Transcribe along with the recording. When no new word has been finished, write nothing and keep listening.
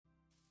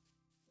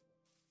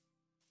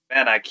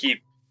Man, I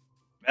keep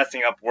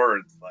messing up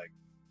words, like...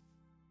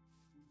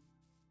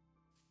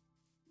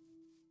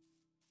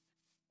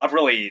 I'm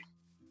really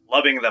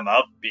lubbing them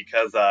up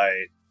because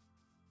I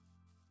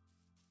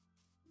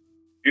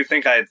do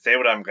think I'd say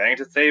what I'm going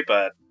to say,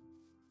 but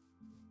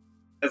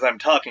as I'm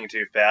talking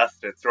too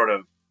fast, it sort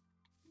of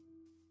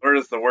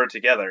blurs the word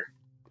together.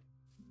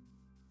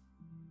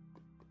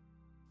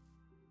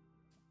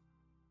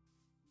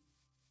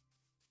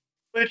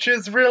 Which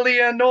is really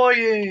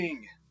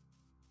annoying!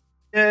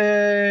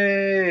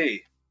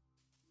 Yay!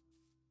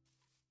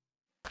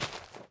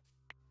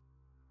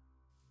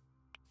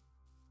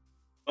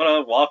 I'm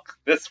gonna walk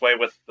this way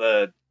with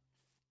the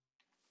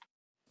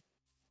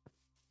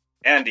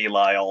Andy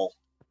Lyle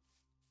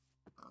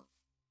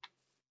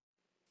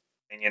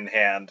thing in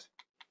hand.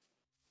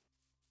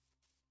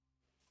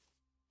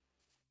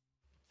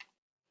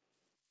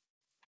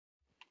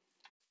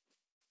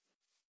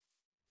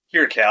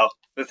 Here, Cal,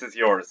 this is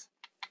yours.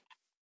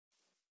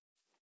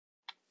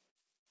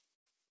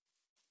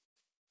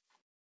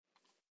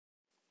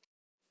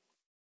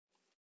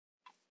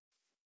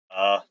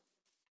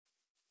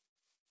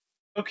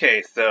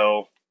 Okay,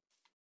 so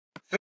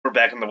since we're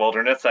back in the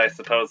wilderness, I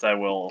suppose I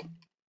will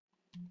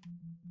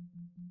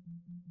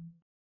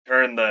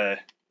turn the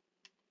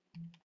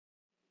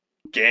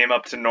game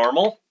up to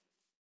normal.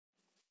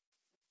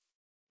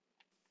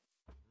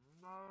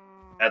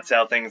 That's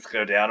how things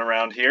go down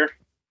around here.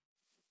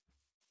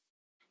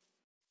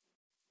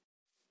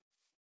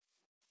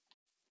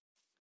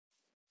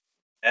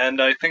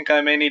 And I think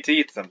I may need to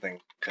eat something,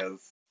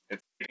 because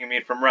it's keeping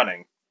me from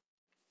running.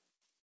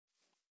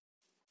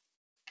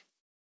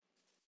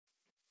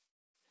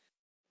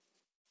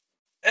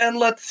 And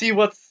let's see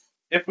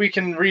if we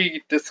can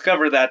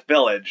rediscover that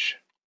village.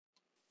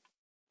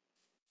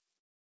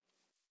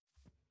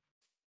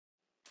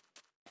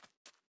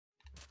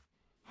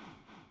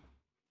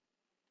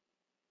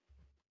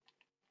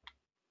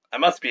 I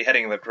must be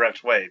heading the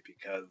correct way,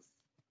 because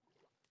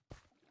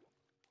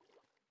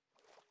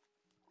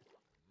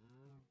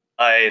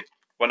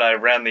when I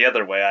ran the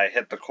other way, I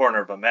hit the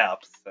corner of a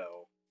map, so...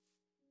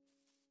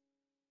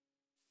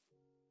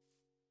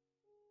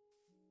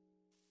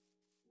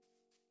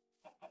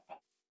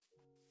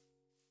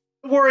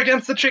 The war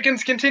against the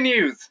chickens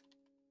continues!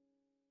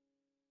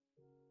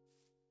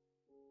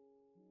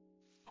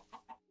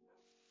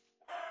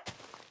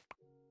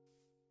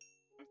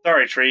 I'm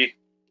sorry, Tree.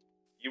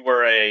 You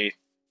were a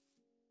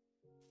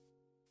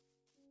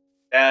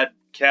bad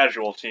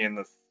casualty in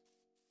this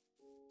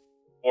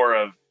war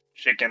of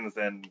chickens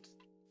and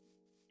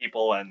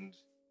people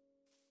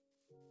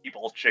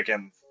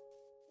chickens.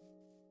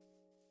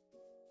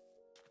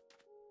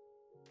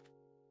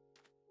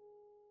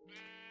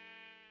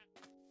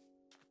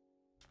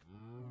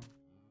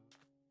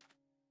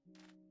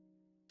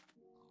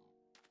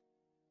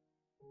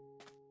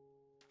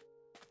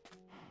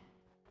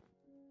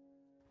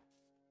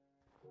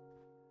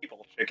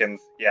 People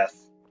chickens,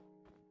 yes.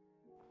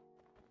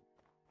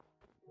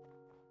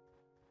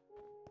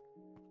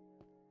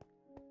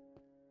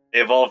 They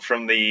evolved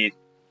from the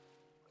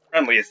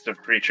friendliest of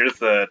creatures,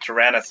 the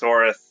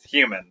Tyrannosaurus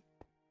human.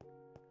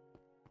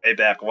 Way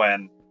back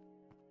when.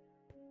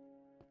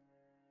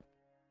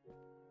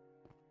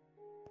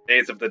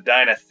 Days of the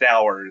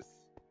dinosaurs.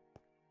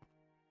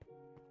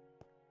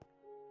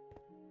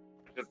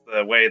 Which is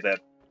the way that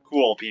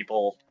cool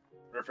people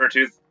refer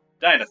to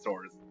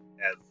dinosaurs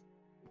as.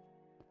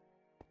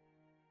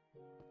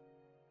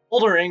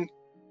 Bouldering.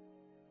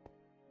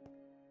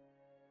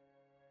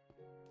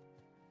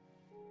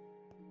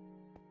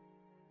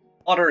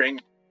 Watering.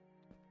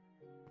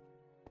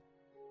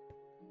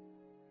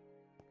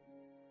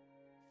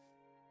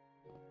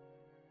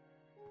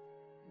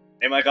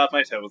 Damn, I got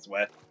my toes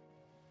wet.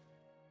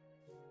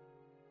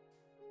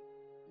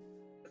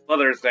 This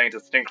leather is going to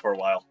stink for a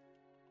while.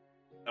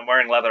 I'm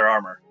wearing leather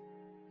armor.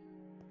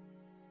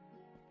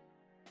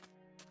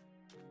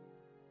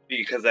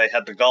 Because I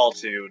had the gall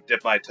to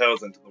dip my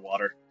toes into the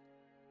water.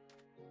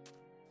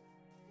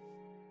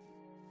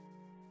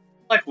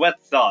 Like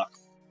wet socks.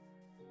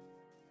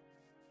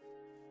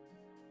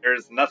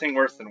 There's nothing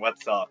worse than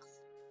wet socks.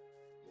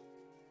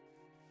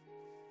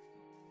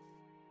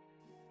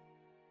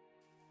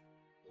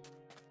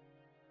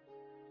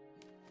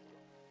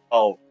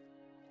 Oh,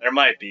 there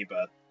might be,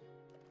 but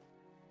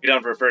we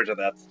don't refer to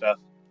that stuff.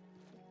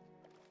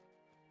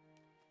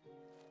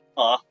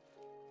 Aw.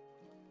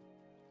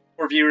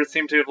 Poor viewers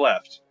seem to have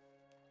left.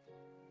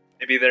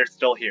 Maybe they're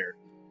still here.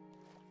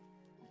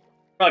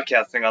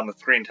 Broadcasting on the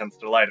screen tends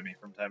to lie to me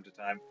from time to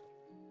time.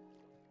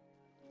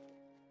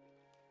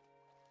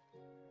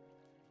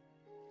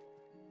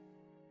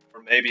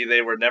 Or maybe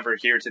they were never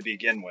here to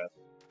begin with.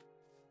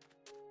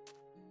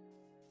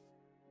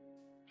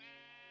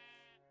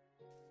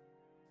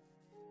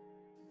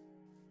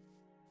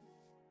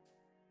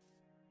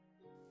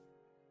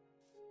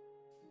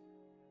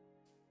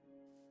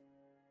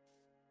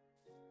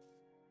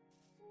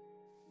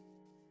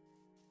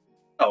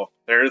 Oh,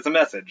 there is a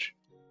message.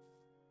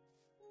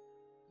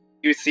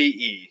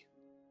 UCE.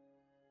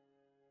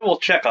 We'll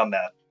check on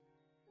that.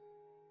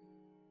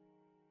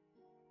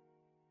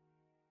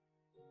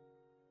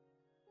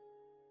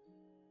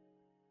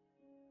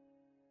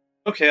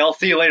 Okay, I'll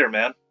see you later,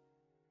 man.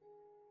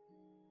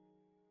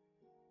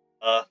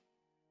 Uh...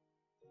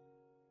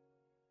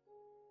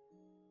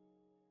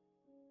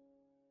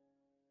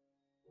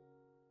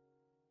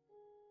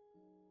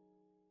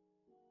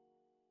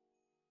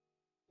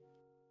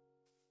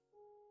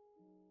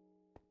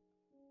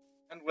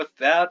 And with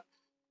that,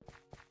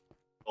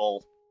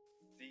 we'll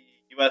see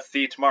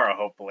USC tomorrow,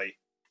 hopefully.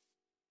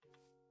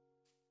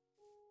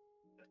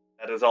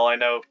 That is all I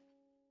know.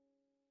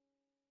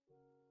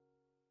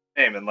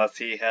 Name, unless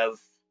he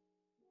has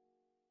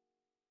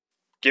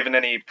given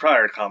any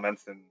prior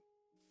comments in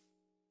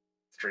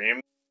stream.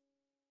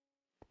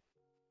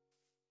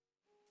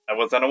 I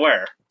was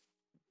unaware.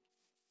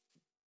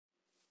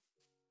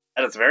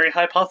 That is a very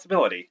high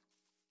possibility.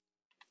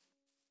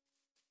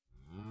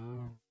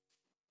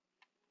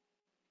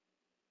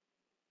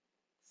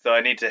 So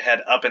I need to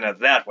head up in a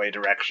that way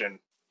direction.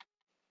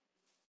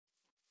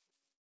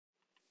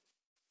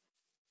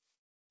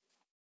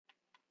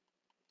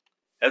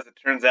 As it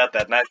turns out,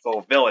 that nice little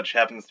village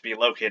happens to be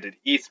located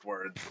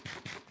eastwards.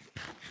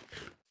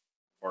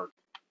 Or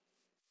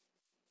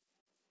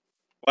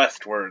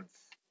westwards.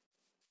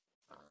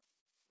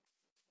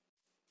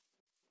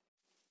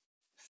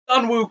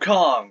 Sun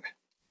Wukong!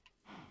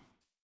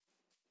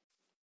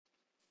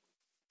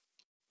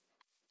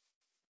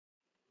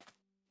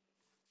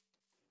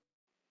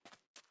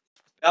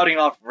 Spouting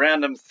off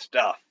random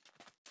stuff.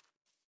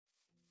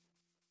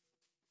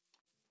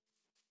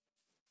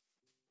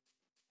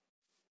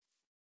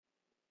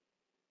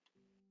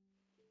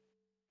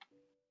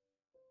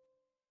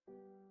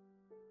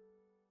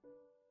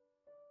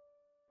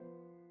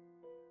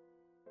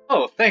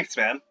 Oh, thanks,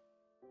 man.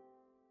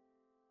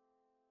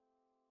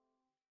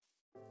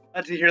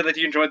 Glad to hear that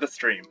you enjoyed the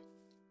stream.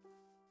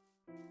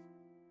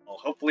 I'll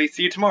hopefully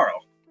see you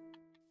tomorrow.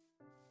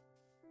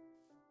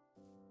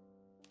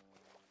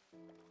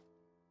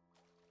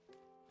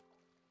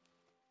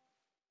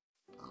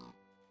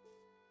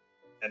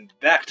 And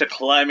back to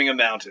climbing a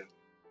mountain.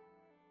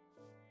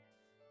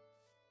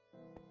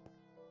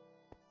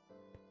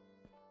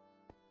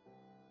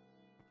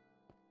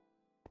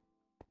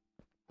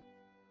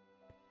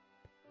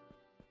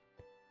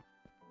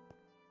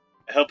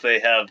 I hope they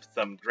have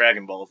some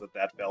Dragon Balls at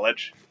that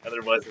village,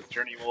 otherwise this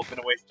journey will have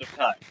been a waste of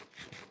time.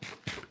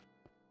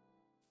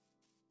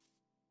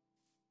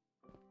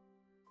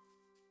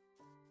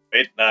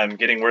 Wait, I'm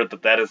getting word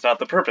that that is not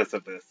the purpose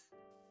of this.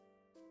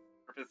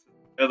 The purpose is to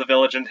go to the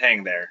village and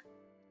hang there.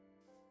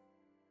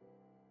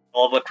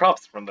 All the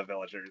crops from the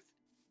villagers.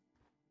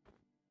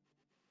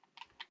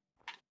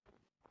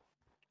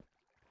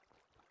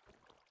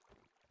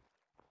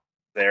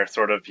 They're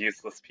sort of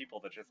useless people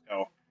that just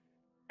go,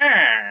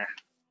 ah.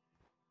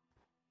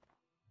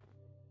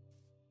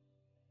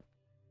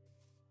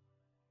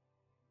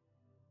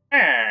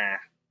 Ah.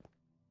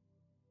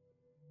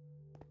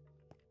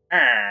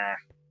 Ah.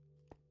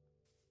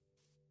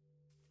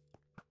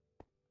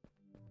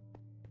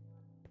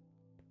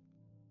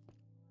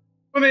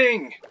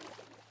 Swimming!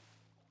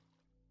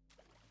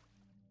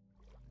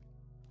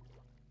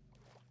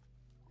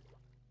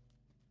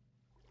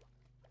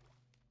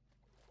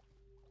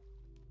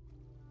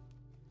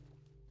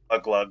 A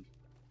glug.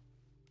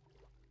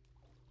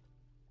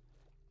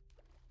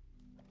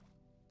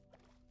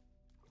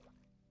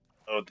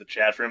 Load the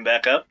chat room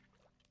back up.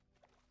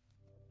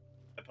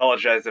 I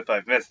apologize if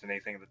I've missed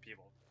anything that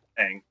people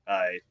are saying.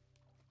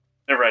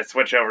 Whenever I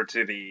switch over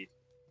to the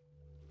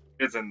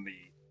using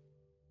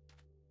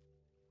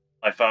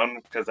my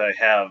phone, because I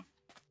have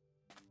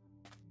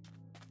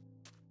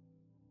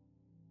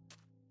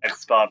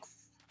Xbox.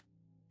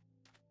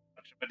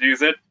 I should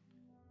use it.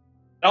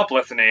 Stop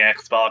listening,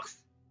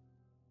 Xbox.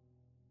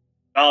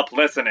 Stop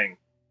listening.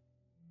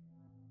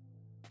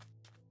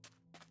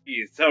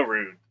 He's so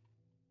rude.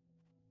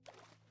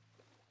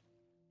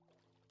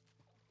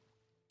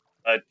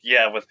 But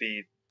yeah, with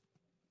the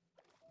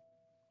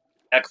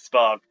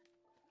Xbox,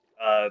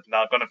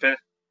 not gonna finish.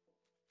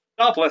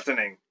 Stop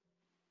listening.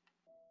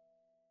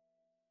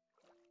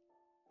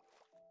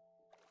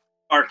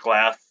 Art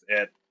glass,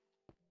 it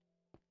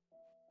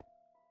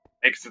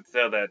makes it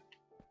so that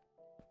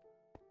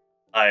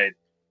I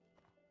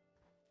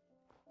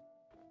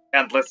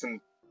can't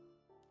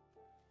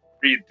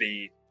read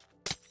the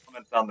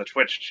comments on the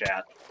Twitch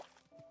chat.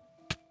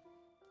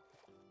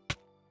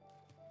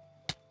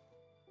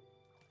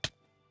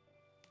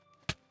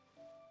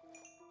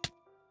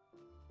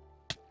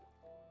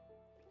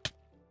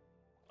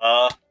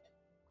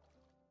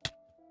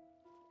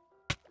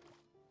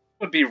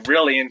 Would be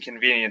really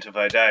inconvenient if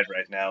I died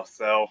right now,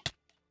 so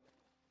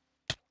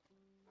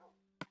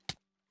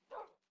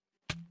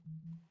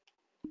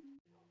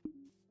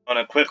I'm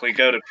gonna quickly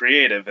go to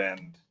creative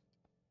and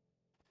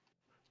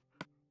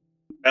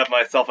grab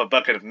myself a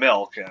bucket of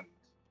milk and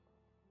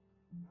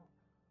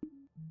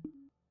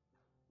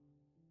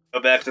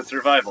go back to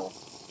survival.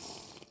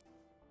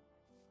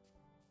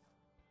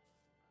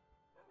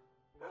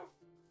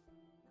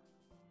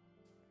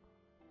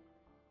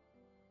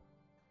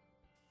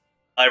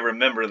 I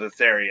remember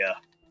this area,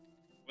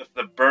 with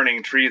the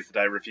burning trees that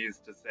I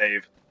refused to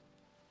save.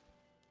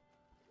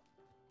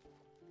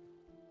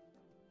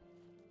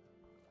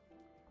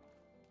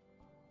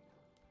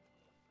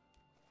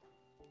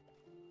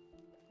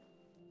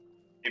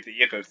 Save the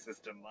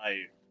ecosystem,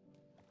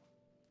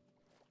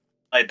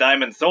 my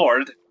diamond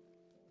sword.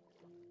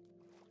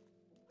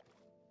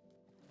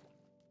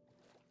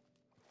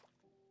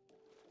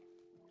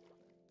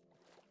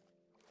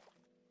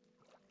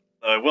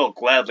 So I will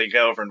gladly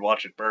go over and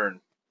watch it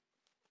burn.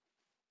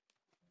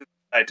 It's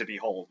a sight to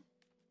behold.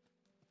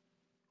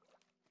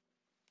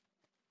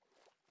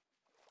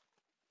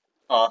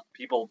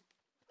 People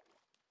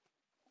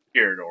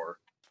appeared, or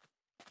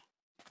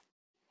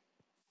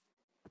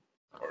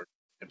at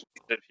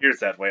least it appears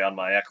that way on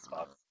my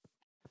Xbox.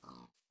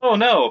 Oh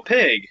no,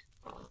 pig!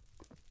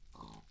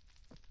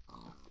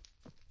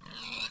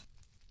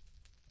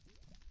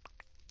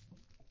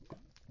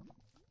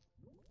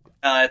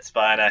 It's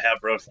fine, I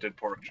have roasted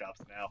pork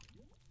chops now.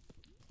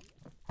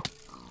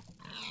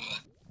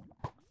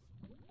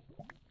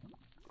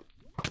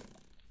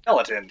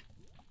 Skeleton!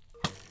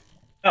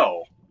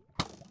 No.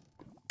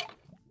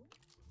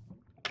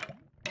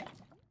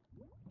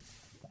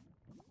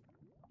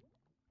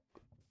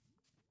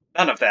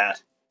 None of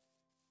that.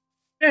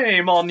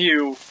 Shame on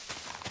you!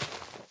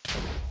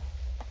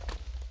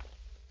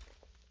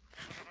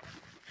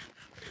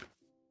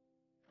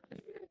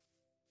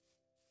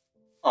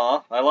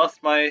 Aw, I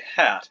lost my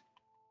hat.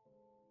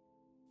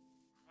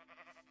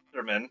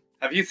 Sherman,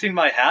 have you seen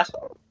my hat?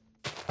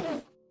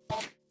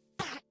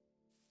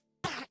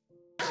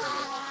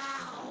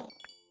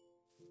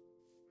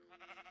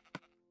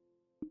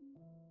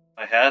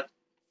 My hat?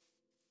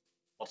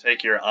 I'll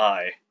take your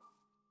eye.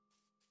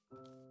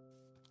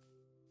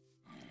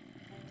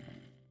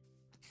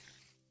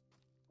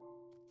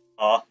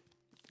 Aw.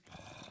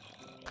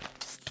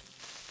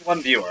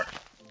 One viewer.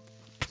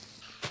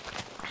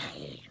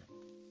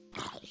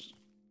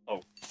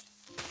 Oh.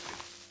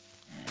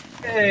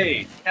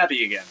 Hey,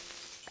 happy again.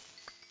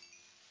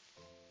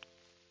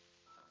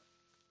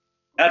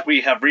 That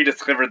we have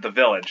rediscovered the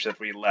village that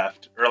we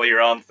left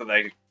earlier on so that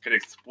I could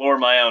explore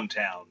my own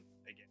town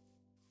again.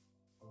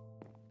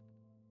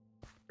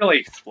 Really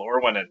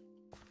explore when I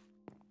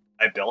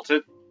built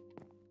it?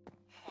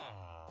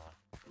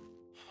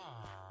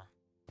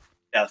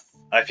 Yes,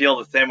 I feel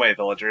the same way,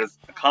 villagers.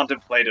 A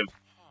contemplative.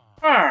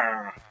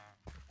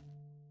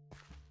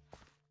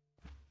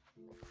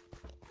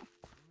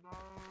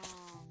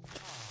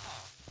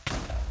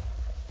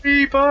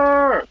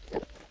 Reaper!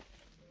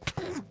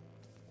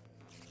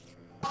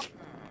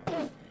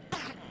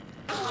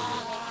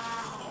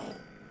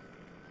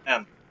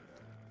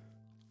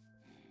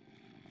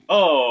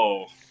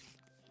 Oh!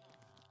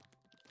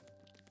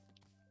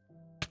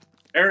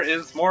 There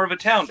is more of a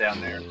town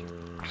down there.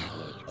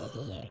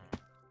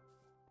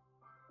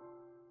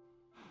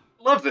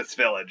 Love this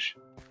village.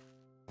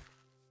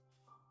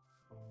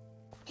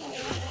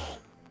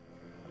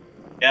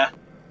 Yeah,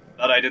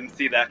 thought I didn't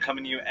see that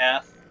coming, you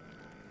ass.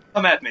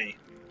 Come at me.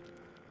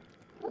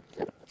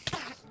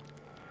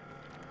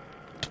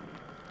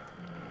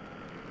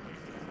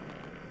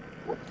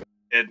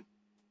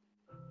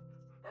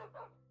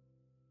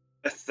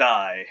 A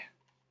sigh.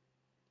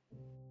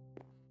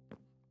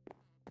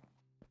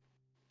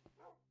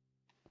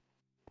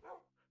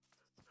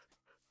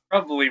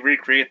 Probably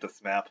recreate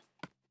this map.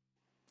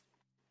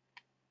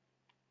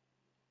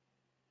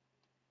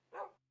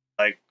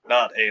 Like,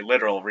 not a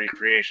literal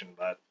recreation,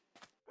 but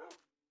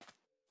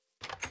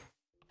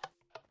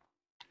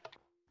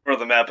for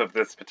the map of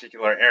this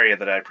particular area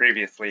that I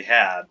previously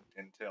had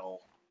until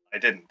I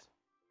didn't.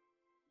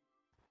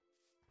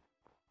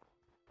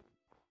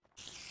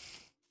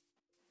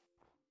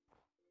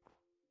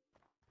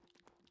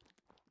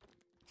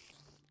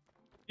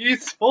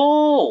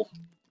 Peaceful!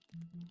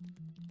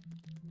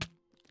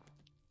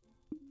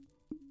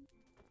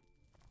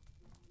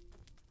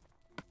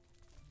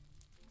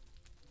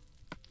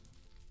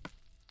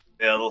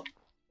 Bill.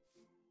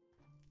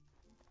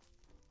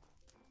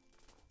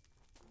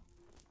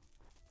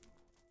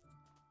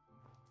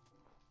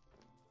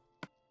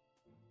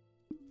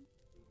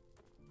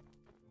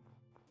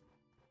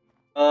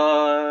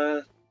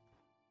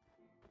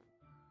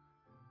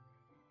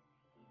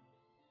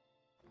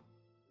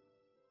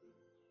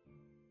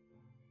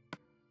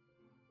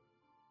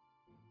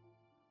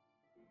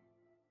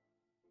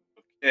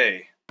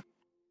 Okay.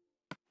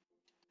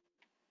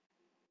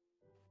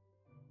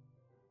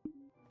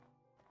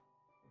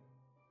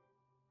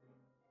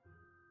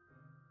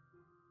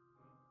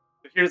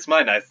 So here's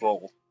my nice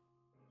little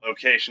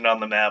location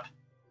on the map.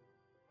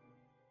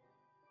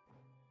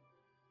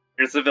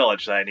 Here's the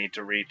village that I need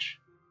to reach.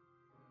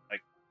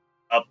 Like,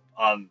 up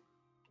on...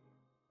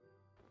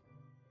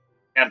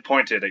 and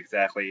pointed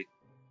exactly.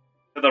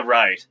 To the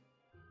right.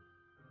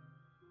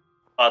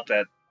 Spot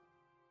that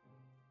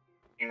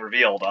being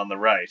revealed on the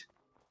right.